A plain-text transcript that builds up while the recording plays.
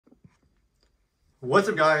What's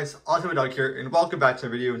up guys, Ultimate Dog here and welcome back to the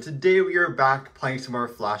video. And today we are back playing some more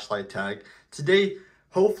flashlight tag. Today,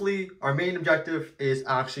 hopefully our main objective is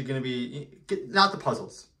actually going to be, not the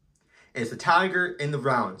puzzles, it's the tagger in the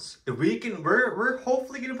rounds. If we can, we're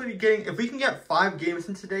hopefully going to be getting, if we can get 5 games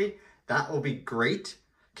in today, that will be great.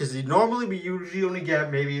 Because normally we usually only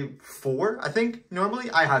get maybe 4, I think,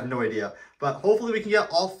 normally. I have no idea. But hopefully we can get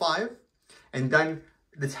all 5 and then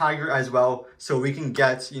the tagger as well, so we can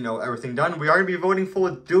get, everything done. We are going to be voting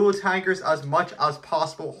for dual taggers as much as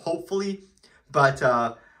possible, hopefully, but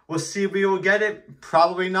we'll see if we will get it.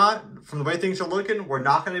 Probably not. From the way things are looking, we're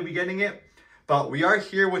not going to be getting it, but we are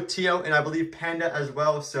here with Tio and I believe Panda as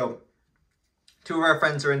well, so 2 of our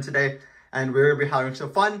friends are in today and we're going to be having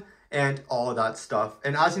some fun and all of that stuff.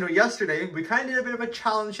 And as you know, yesterday we kind of did a bit of a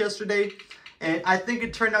challenge yesterday, and I think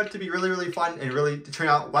it turned out to be really fun and really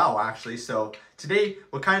turned out well, actually. So today,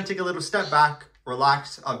 we'll kind of take a little step back,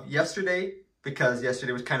 relax of yesterday, because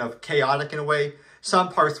yesterday was kind of chaotic in a way. Some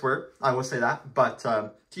parts were, I will say that. But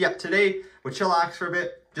yeah, today, we'll chillax for a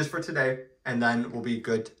bit, just for today, and then we'll be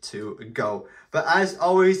good to go. But as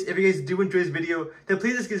always, if you guys do enjoy this video, then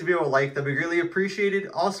please just give this video a like. That'd be really appreciated.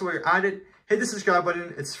 Also, while you're at it, hit the subscribe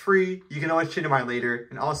button. It's free. You can always change your mind later.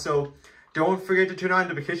 And also, don't forget to turn on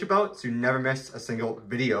the notification bell so you never miss a single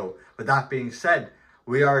video. With that being said,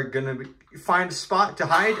 we are going to find a spot to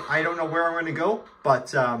hide. I don't know where I'm going to go,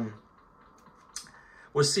 but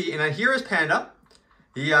we'll see. And here is Panda.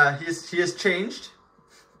 He has changed.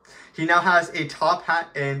 He now has a top hat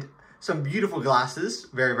and some beautiful glasses.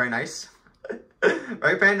 Very nice.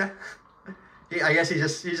 Right, Panda? I guess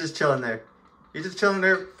he's just chilling there. He's just chilling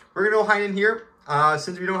there. We're going to go hide in here.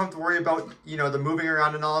 Since we don't have to worry about, the moving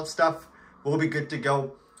around and all that stuff, we'll be good to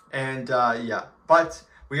go. And yeah, but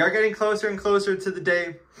we are getting closer and closer to the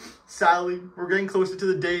day. Sadly, we're getting closer to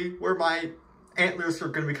the day where my antlers are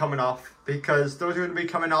going to be coming off, because those are going to be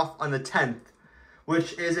coming off on the 10th,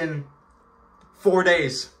 which is in 4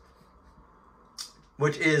 days,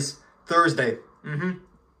 which is Thursday.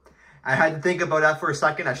 I had to think about that for a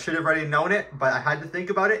second. I should have already known it, but I had to think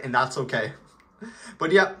about it, and that's okay.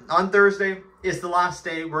 But yeah, on Thursday is the last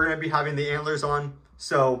day we're going to be having the antlers on.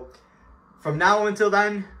 So from now until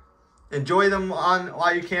then, enjoy them on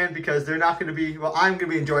while you can, because they're not going to be, well, I'm going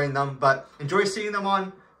to be enjoying them, but enjoy seeing them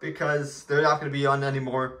on, because they're not going to be on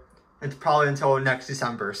anymore. It's probably until next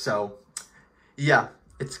December. So yeah,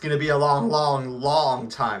 it's going to be a long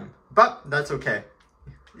time, but that's okay.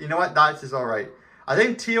 You know what? That is all right. I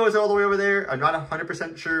think Tio is all the way over there. I'm not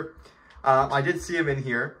 100% sure. I did see him in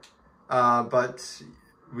here, but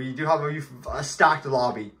we do have a stacked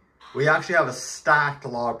lobby. We actually have a stacked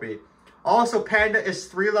lobby. Also, Panda is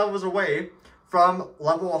 3 levels away from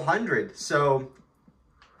level 100. So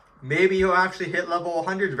maybe he'll actually hit level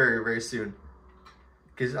 100 very soon.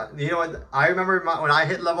 Because, you know what, I remember when I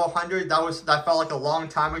hit level 100, that felt like a long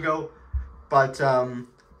time ago. But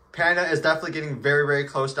Panda is definitely getting very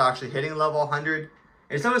close to actually hitting level 100.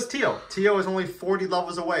 And so is Tio. Tio is only 40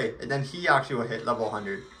 levels away, and then he actually will hit level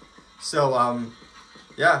 100. So,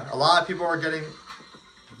 yeah, a lot of people are getting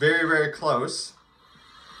very close.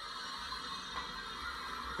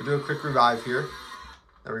 We'll do a quick revive here.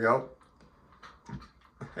 There we go.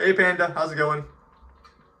 Hey Panda, how's it going?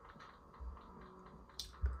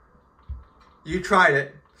 You tried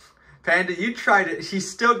it. Panda, you tried it. He's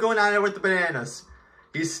still going at it with the bananas.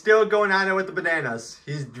 He's still going at it with the bananas.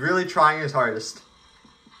 He's really trying his hardest.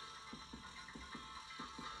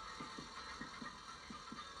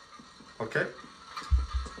 Okay.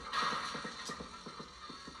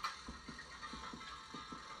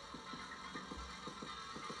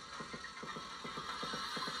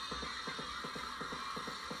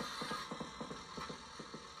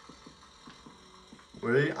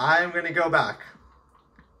 I'm going to go back.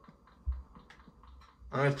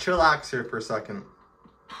 I'm going to chillax here for a second.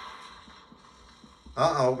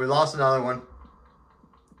 Uh-oh, we lost another one.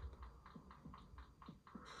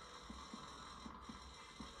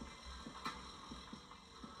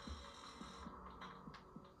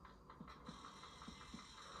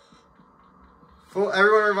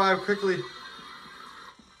 Everyone revive quickly.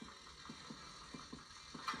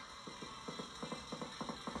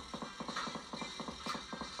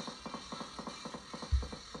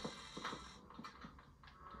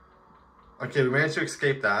 Okay, we managed to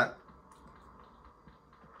escape that.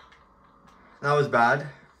 That was bad.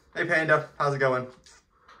 Hey Panda, how's it going?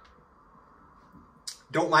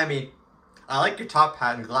 Don't mind me. I like your top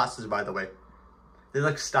hat and glasses, by the way. They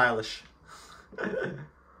look stylish.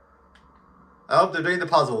 Oh, they're doing the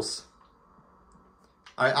puzzles.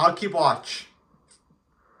 Alright, I'll keep watch.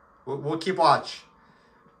 We'll keep watch.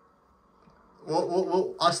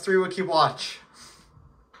 Us three will keep watch.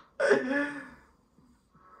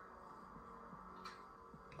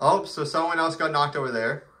 Oh, so someone else got knocked over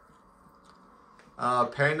there.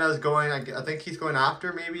 Panda's going, I think he's going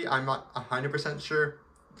after, maybe. I'm not 100% sure.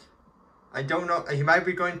 I don't know. He might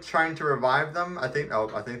be trying to revive them. I think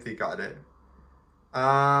they got it.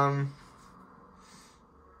 Oh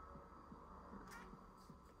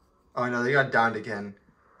no, they got downed again.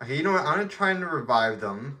 Okay, you know what? I'm gonna try and revive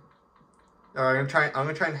them. Or I'm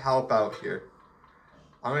gonna try and help out here.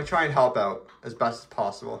 I'm gonna try and help out as best as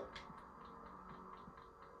possible.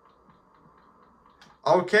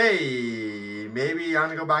 Okay, maybe I'm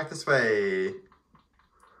gonna go back this way.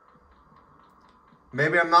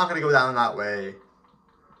 Maybe I'm not gonna go down that way.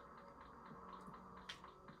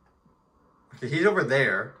 Okay, he's over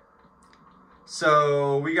there.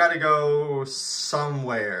 So we gotta go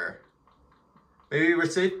somewhere. Maybe we're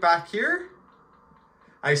safe back here?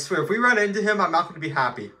 I swear, if we run into him, I'm not gonna be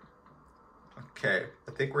happy. Okay,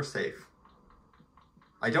 I think we're safe.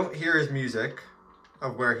 I don't hear his music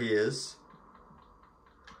of where he is.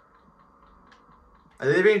 Are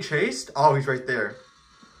they being chased? Oh, he's right there.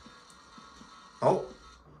 Oh.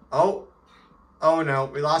 Oh. Oh no,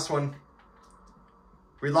 we lost one.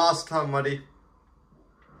 We lost somebody.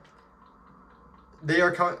 They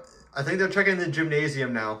are coming. I think they're checking the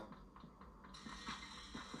gymnasium now.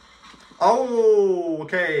 Oh,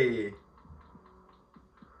 okay.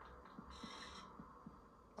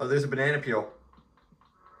 Oh, there's a banana peel.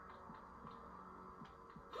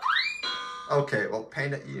 Okay, well,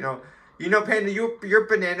 Panda, you know, Panda, your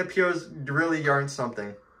banana peels really aren't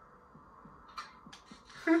something.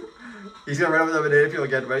 He's gonna run over the banana peel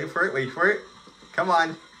again. Ready for it? Wait for it. Come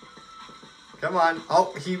on. Come on.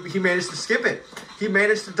 Oh, he managed to skip it. He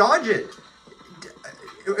managed to dodge it.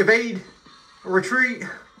 Evade. Retreat.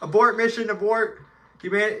 Abort mission. Abort.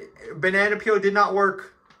 Banana peel did not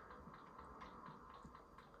work.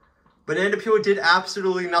 Banana peel did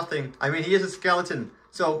absolutely nothing. I mean, he is a skeleton.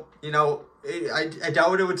 So, you know, I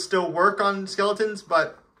doubt it would still work on skeletons,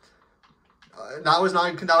 but that was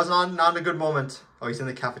not a good moment. Oh, he's in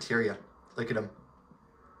the cafeteria. Look at him.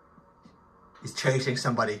 He's chasing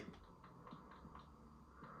somebody.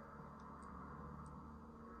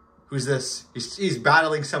 Who's this? He's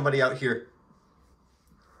battling somebody out here.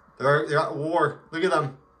 They're at war. Look at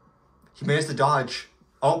them. He managed to dodge.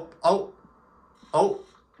 Oh.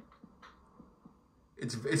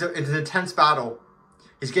 It's an intense battle.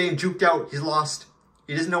 He's getting juked out. He's lost.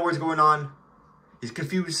 He doesn't know what's going on. He's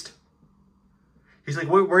confused. He's like,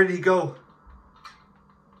 where did he go?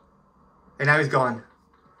 And now he's gone.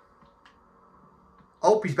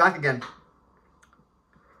 Oh, he's back again.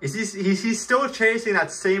 He's still chasing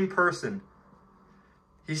that same person.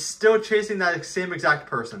 He's still chasing that same exact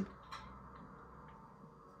person.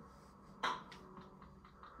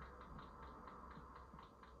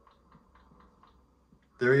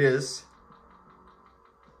 There he is.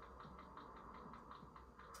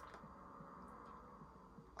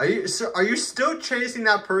 Are you still chasing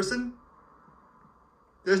that person?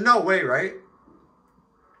 There's no way, right?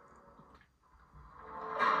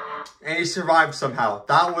 And he survived somehow.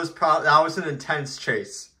 That was an intense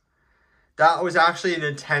chase. That was actually an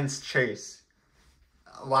intense chase.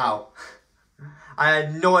 Wow. I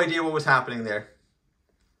had no idea what was happening there.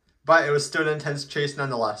 But it was still an intense chase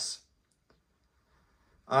nonetheless.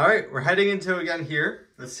 Alright, we're heading into again here.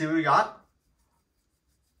 Let's see what we got.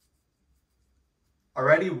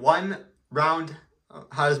 Already one round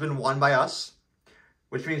has been won by us,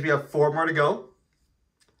 which means we have 4 more to go.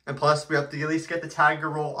 And plus, we have to at least get the tiger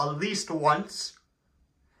roll at least once.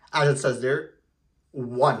 As it says there,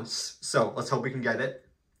 once. So, let's hope we can get it.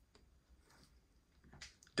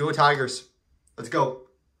 Duo tigers. Let's go.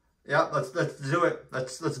 Yeah, let's do it.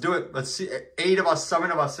 Let's do it. Let's see. 8 of us, 7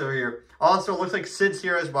 of us are here. Also, it looks like Sid's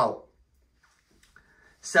here as well.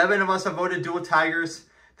 7 of us have voted dual tigers.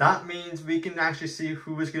 That means we can actually see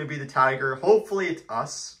who is going to be the tiger. Hopefully, it's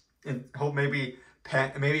us. And hope maybe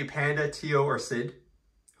Panda, Tio, or Sid.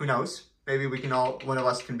 Who knows? Maybe we can one of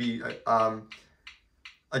us can be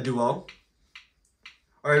a duo.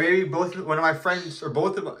 Or maybe one of my friends, or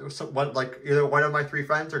both of either one of my 3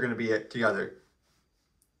 friends are going to be together.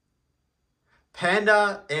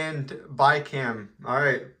 Panda and Bicam.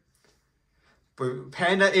 Alright.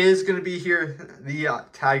 Panda is going to be here, the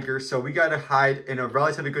tiger, so we got to hide in a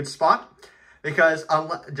relatively good spot. Because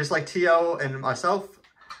just like Tio and myself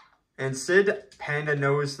and Sid, Panda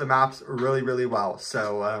knows the maps really, really well.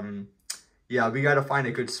 So, yeah, we got to find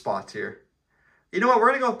a good spot here. You know what? We're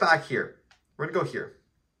going to go back here. We're going to go here.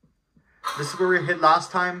 This is where we hid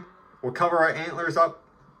last time. We'll cover our antlers up.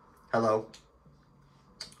 Hello.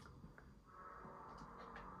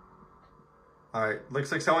 Alright,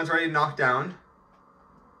 looks like someone's ready to knock down.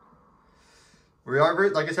 We are,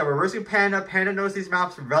 like I said, we're versing Panda. Panda knows these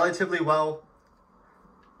maps relatively well.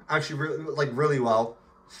 Actually, really well.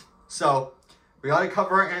 So, we gotta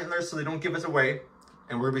cover our antlers so they don't give us away.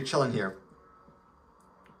 And we're gonna be chilling here.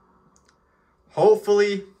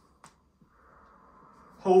 Hopefully,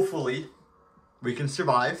 we can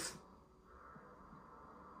survive.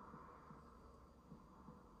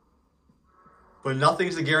 But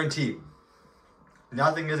nothing's a guarantee.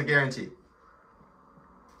 Nothing is a guarantee.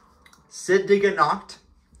 Sid did get knocked.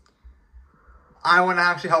 I want to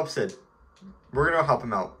actually help Sid. We're going to help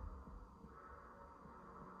him out.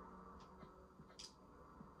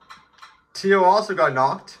 Tio also got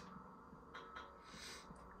knocked.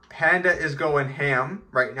 Panda is going ham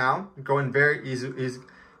right now. Going very easy.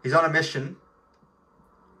 He's on a mission.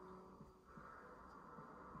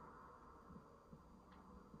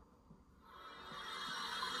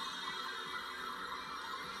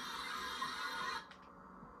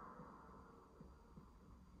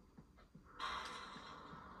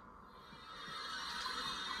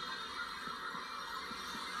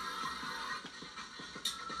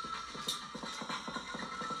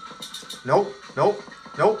 Nope, nope,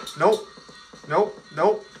 nope, nope, nope,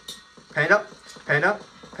 nope. Panda, Panda,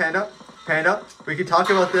 Panda, Panda. We can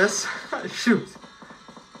talk about this. Shoot.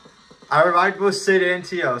 I revived both Sid and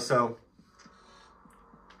Tio, so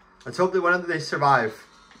let's hope that one of them they survive.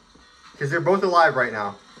 Because they're both alive right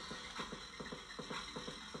now.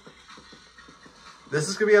 This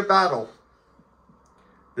is going to be a battle.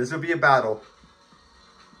 This will be a battle.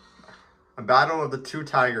 A battle of the two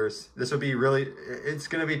tigers. This will be really, it's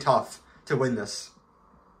going to be tough to win this.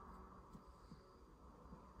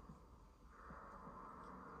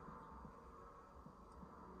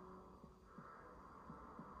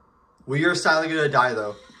 We are sadly going to die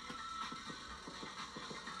though.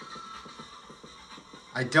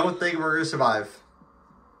 I don't think we're going to survive.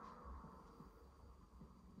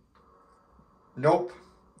 Nope.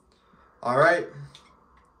 Alright.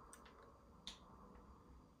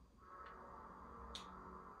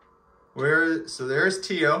 So there's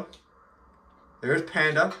Tio. There's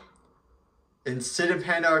Panda. And Sid and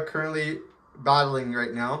Panda are currently battling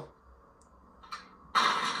right now.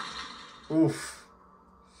 Oof.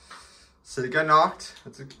 Sid got knocked.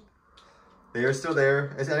 They are still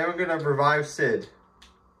there. Is anyone going to revive Sid?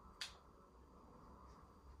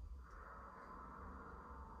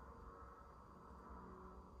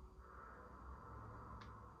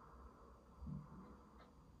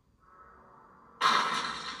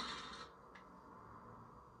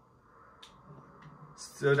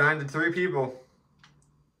 Still down to 3 people.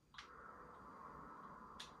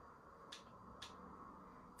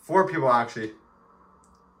 4 people, actually.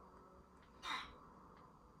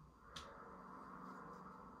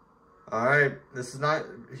 Alright, this is not...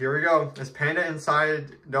 Here we go. Is Panda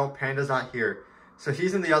inside? No, Panda's not here. So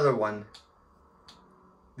he's in the other one.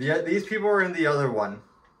 These people are in the other one.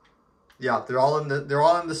 Yeah, they're all in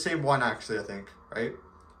the same one, actually, I think. Right?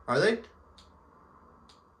 Are they?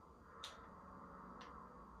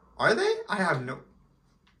 Are they? I have no...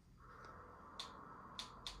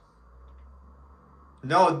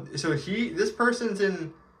 No, so this person's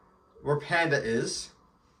in where Panda is.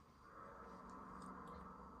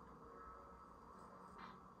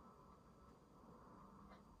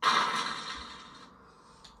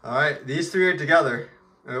 Alright, these 3 are together,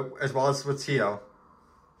 as well as with Tio.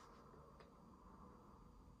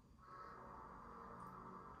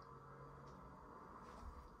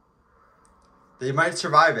 They might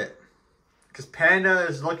survive it. Because Panda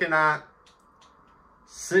is looking at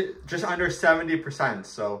just under 70%,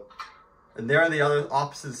 so... And they're on the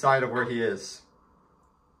opposite side of where he is.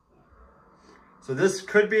 So this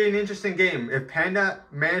could be an interesting game. If Panda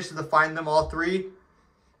manages to find them all 3...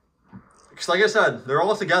 Because like I said, they're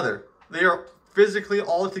all together. They are physically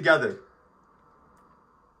all together.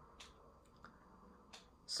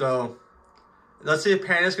 So, let's see if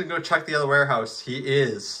Panda's going to go check the other warehouse. He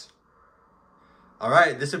is.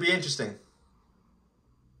 Alright, this will be interesting.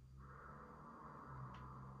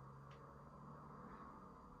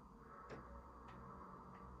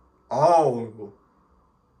 Oh.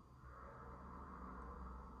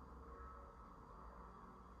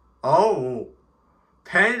 Oh.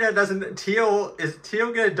 Panda doesn't... Is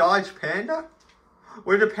Tio gonna dodge Panda?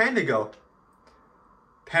 Where did Panda go?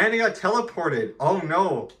 Panda got teleported. Oh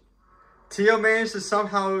no. Tio managed to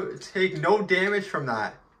somehow take no damage from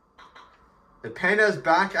that. The Panda is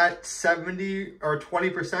back at 70 or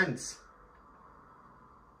 20%.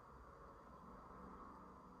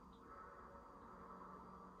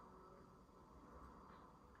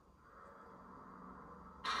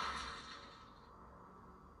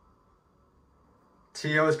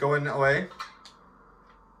 Tio is going away.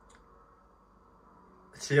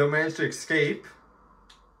 Tio managed to escape.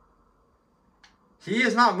 He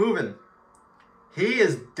is not moving. He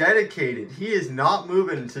is dedicated. He is not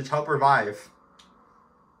moving to help revive.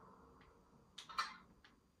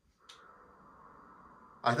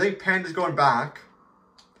 I think Panda's going back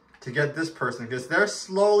to get this person because they're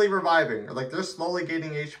slowly reviving. Like, they're slowly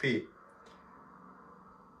gaining HP.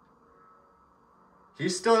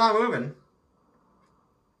 He's still not moving.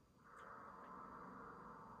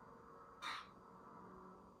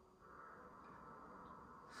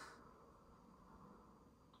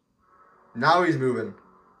 Now he's moving.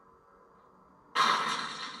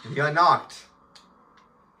 He got knocked.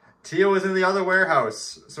 Tio is in the other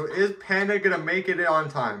warehouse. So is Panda going to make it on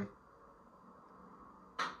time?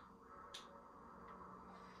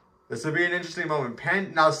 This will be an interesting moment.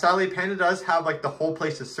 Now, sadly, Panda does have like the whole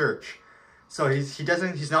place to search. So he's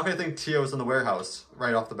not going to think Tio's in the warehouse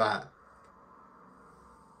right off the bat.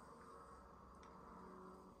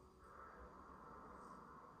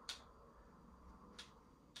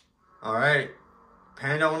 Alright.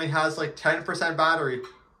 Panda only has like 10% battery.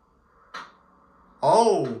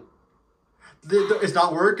 Oh! It's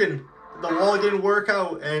not working. The wall didn't work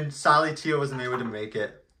out, and sadly Tio wasn't able to make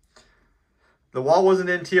it. The wall wasn't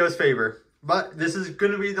in Tio's favor. But this is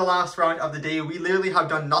going to be the last round of the day. We literally have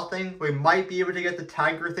done nothing. We might be able to get the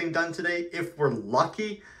tagger thing done today if we're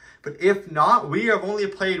lucky. But if not, we have only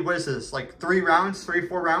played, what is this, like 4 rounds?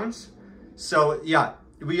 So yeah,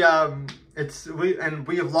 we have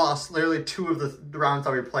lost literally 2 of the rounds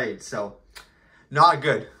that we played. So not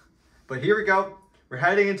good. But here we go. We're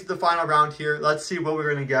heading into the final round here. Let's see what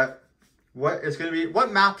we're going to get. What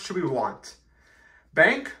map should we want?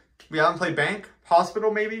 Bank? We haven't played Bank. Hospital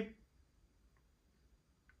maybe?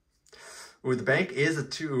 Ooh, the bank is a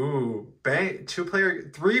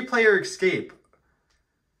 3-player escape.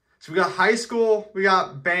 So we got high school, we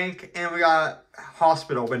got bank, and we got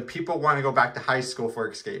hospital when people want to go back to high school for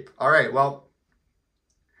escape. All right, well,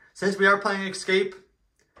 since we are playing escape,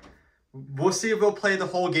 we'll see if we'll play the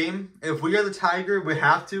whole game. If we are the tiger, we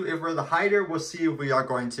have to. If we're the hider, we'll see if we are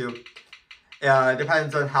going to. It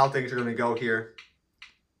depends on how things are going to go here.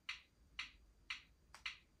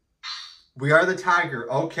 We are the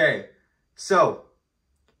tiger. Okay. So,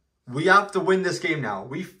 we have to win this game now.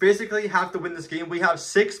 We physically have to win this game. We have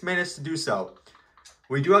 6 minutes to do so.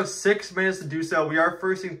 We do have 6 minutes to do so. We are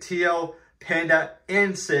facing Tio, Panda,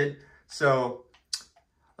 and Sid. So,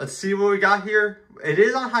 let's see what we got here. It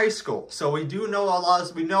is on high school. So, we do know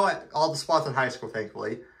we know all the spots on high school,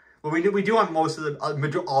 thankfully. Well, we do on most of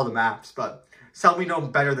all the maps, but some we know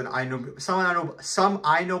better than I know. Some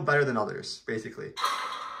I know better than others, basically.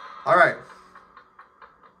 All right.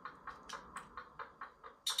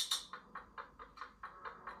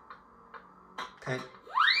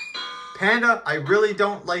 Panda, I really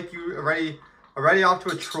don't like you already off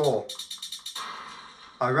to a troll.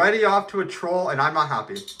 Already off to a troll, and I'm not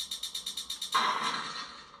happy.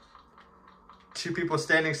 2 people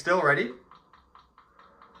standing still already.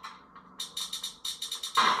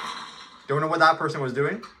 Don't know what that person was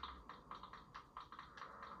doing.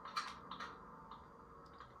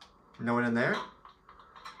 No one in there.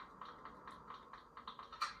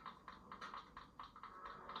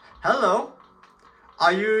 Hello.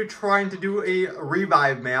 Are you trying to do a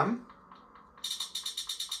revive, ma'am?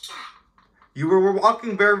 You were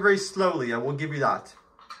walking very, very slowly. I will give you that.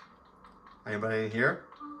 Anybody in here?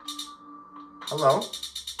 Hello?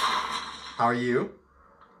 How are you?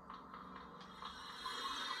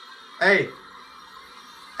 Hey!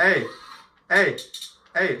 Hey! Hey!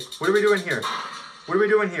 Hey! What are we doing here? What are we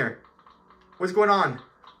doing here? What's going on?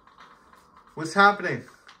 What's happening?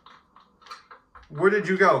 Where did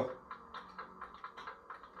you go?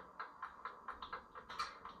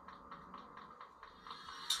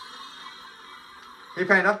 Hey,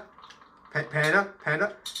 Panda. Panda.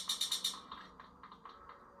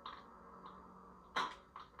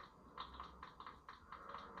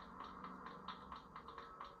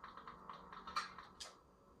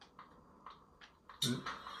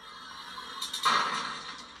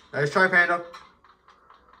 Nice try, Panda.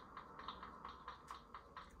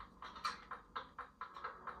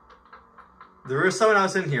 There is someone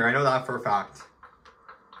else in here. I know that for a fact.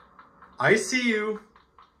 I see you.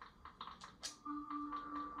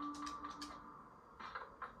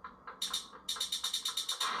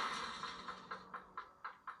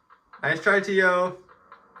 Nice try, Tio.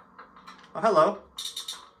 Oh, hello.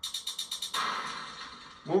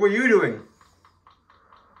 What were you doing?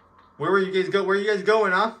 Where were you guys go? Where are you guys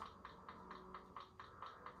going, huh?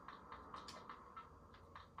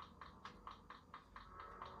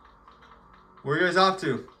 Where are you guys off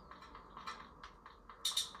to?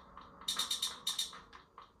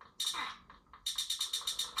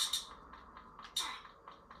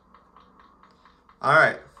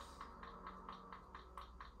 Alright.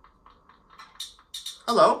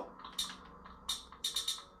 Hello.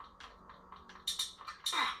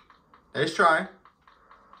 Nice try.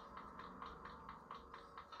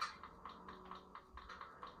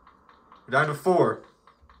 We're down to 4.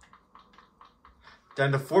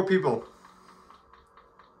 Down to 4 people.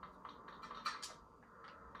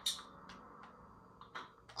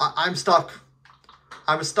 I'm stuck.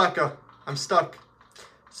 I'm stuck. I'm stuck.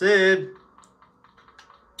 Sid.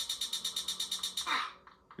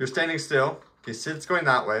 You're standing still. Okay, Sid's going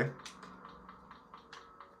that way.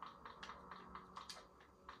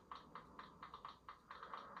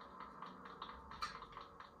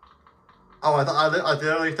 Oh, I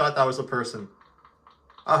literally thought that was a person.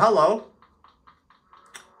 Oh, hello.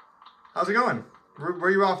 How's it going? Where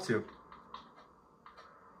are you off to?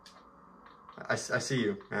 I see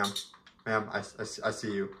you, ma'am. Ma'am, I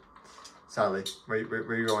see you. Sadly. Where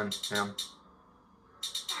are you going, ma'am?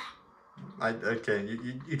 Okay,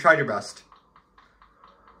 you tried your best.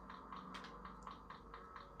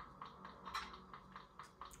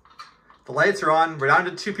 The lights are on. We're down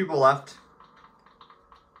to 2 people left.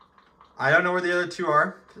 I don't know where the other 2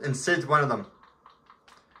 are. And Sid's one of them.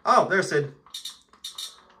 Oh, there's Sid.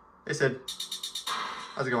 Hey, Sid.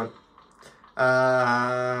 How's it going?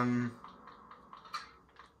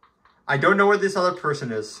 I don't know where this other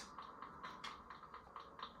person is.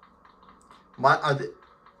 Are they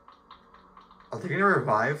gonna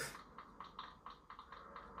revive?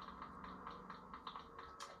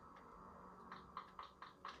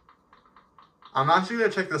 I'm actually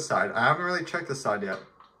gonna check this side. I haven't really checked this side yet.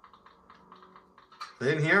 Are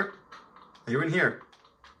they in here? Are you in here?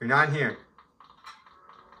 You're not in here.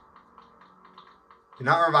 You're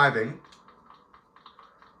not reviving.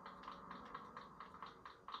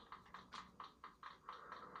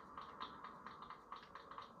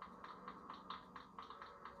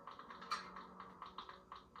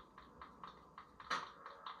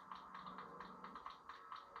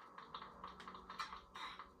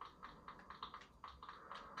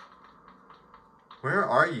 Where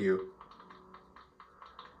are you?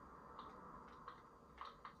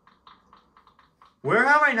 Where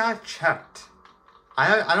have I not checked?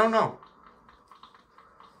 I don't know.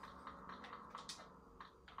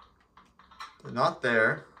 They're not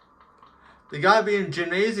there. They gotta be in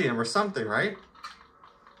gymnasium or something, right?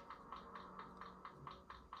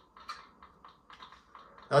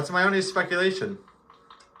 That's my only speculation.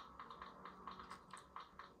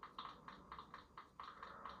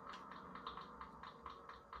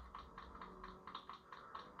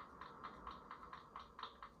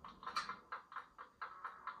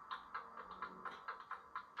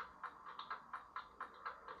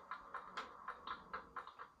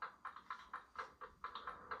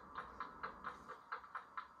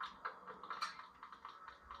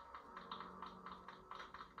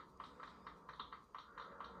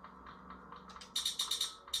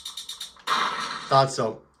 Thought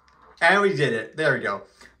so. And we did it. There we go.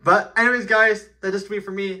 But anyways, guys, that's just me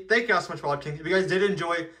for me. Thank you all so much for watching. If you guys did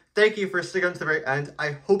enjoy, thank you for sticking to the very end.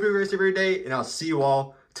 I hope you have a great day, and I'll see you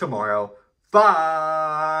all tomorrow. Bye!